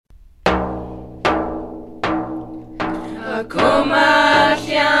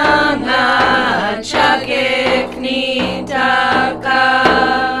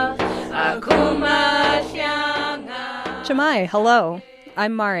Shemai, hello.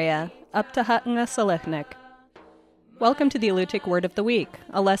 I'm Maria, up to Hatanga Salechnik. Welcome to the Alutiiq Word of the Week,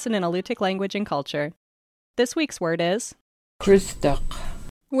 a lesson in Alutiiq language and culture. This week's word is Christach,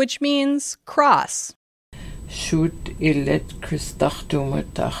 which means cross. Shoot illet Christach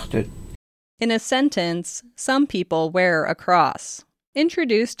dumetachtet. In a sentence, some people wear a cross.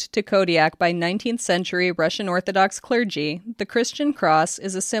 Introduced to Kodiak by 19th century Russian Orthodox clergy, the Christian cross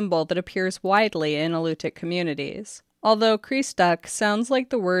is a symbol that appears widely in Alutiiq communities. Although Christak sounds like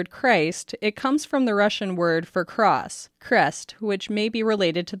the word Christ, it comes from the Russian word for cross, crest, which may be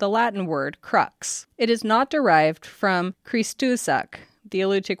related to the Latin word crux. It is not derived from Christusak, the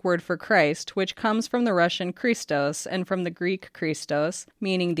Alutiiq word for Christ, which comes from the Russian Christos and from the Greek Christos,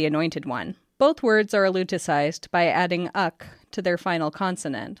 meaning the anointed one. Both words are Aluticized by adding uk to their final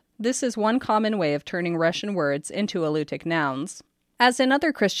consonant. This is one common way of turning Russian words into Alutiiq nouns. As in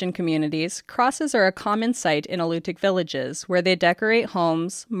other Christian communities, crosses are a common sight in Alutiiq villages, where they decorate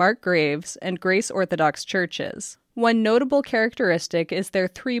homes, mark graves, and grace Orthodox churches. One notable characteristic is their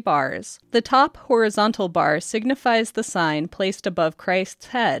 3 bars. The top horizontal bar signifies the sign placed above Christ's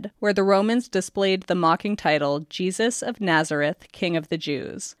head, where the Romans displayed the mocking title, Jesus of Nazareth, King of the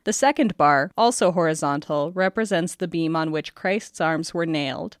Jews. The second bar, also horizontal, represents the beam on which Christ's arms were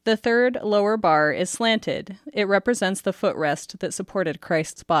nailed. The third, lower bar, is slanted. It represents the footrest that supported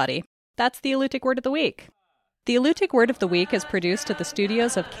Christ's body. That's the Alutiiq Word of the Week. The Alutiiq Word of the Week is produced at the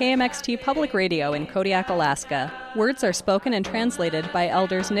studios of KMXT Public Radio in Kodiak, Alaska. Words are spoken and translated by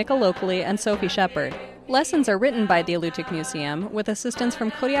elders Nika Locally and Sophie Shepard. Lessons are written by the Alutiiq Museum with assistance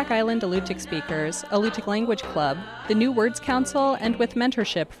from Kodiak Island Alutiiq speakers, Alutiiq Language Club, the New Words Council, and with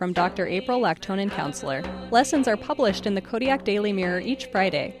mentorship from Dr. April Lactonen Counselor. Lessons are published in the Kodiak Daily Mirror each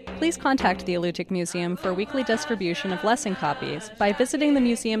Friday. Please contact the Alutiiq Museum for weekly distribution of lesson copies by visiting the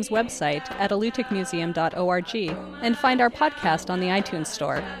museum's website at alutiiqmuseum.org and find our podcast on the iTunes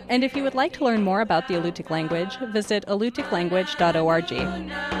Store. And if you would like to learn more about the Alutiiq language, visit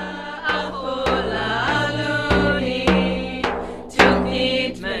alutiiqlanguage.org.